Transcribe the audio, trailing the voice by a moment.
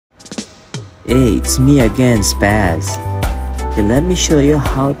Hey, it's me again, Spaz. Okay, let me show you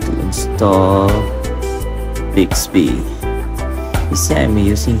how to install Bigsby. You see I'm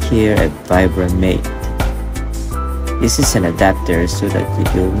using here a Vibramate. This is an adapter so that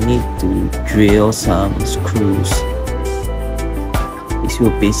you'll need to drill some screws. This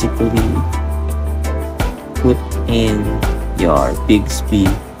will basically put in your Bigsby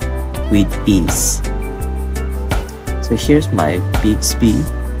with ease. So here's my Bigsby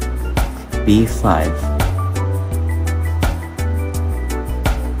B5.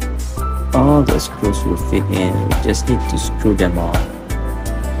 All the screws will fit in, you just need to screw them on.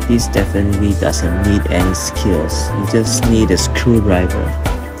 This definitely doesn't need any skills, you just need a screwdriver.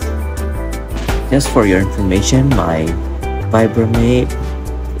 Just for your information, my Vibramate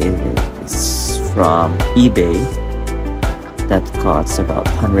is from eBay. That costs about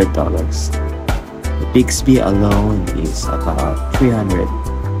 $100. The Bigsby alone is about 300.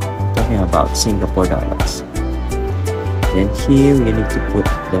 Talking about Singapore dollars. Then here you need to put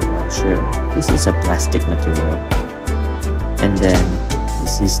the washer. This is a plastic material. And then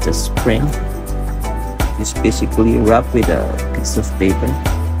this is the spring. It's basically wrapped with a piece of paper.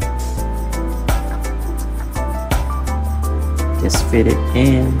 Just fit it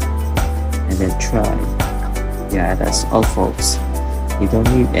in and then try. Yeah, that's all folks. You don't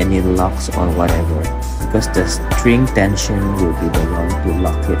need any locks or whatever, because the string tension will be the one to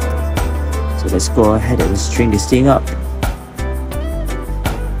lock it. So let's go ahead and string this thing up.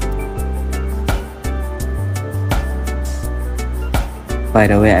 By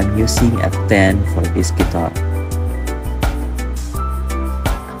the way, I'm using a 10 for this guitar.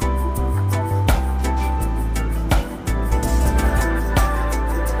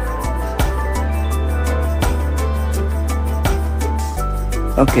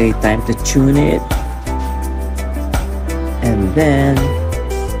 Okay, time to tune it. And then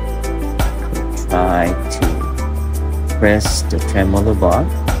try to press the tremolo bar.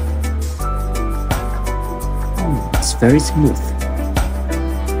 It's very smooth.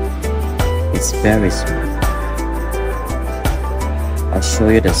 It's very smooth. I'll show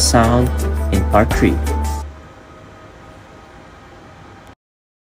you the sound in part 3.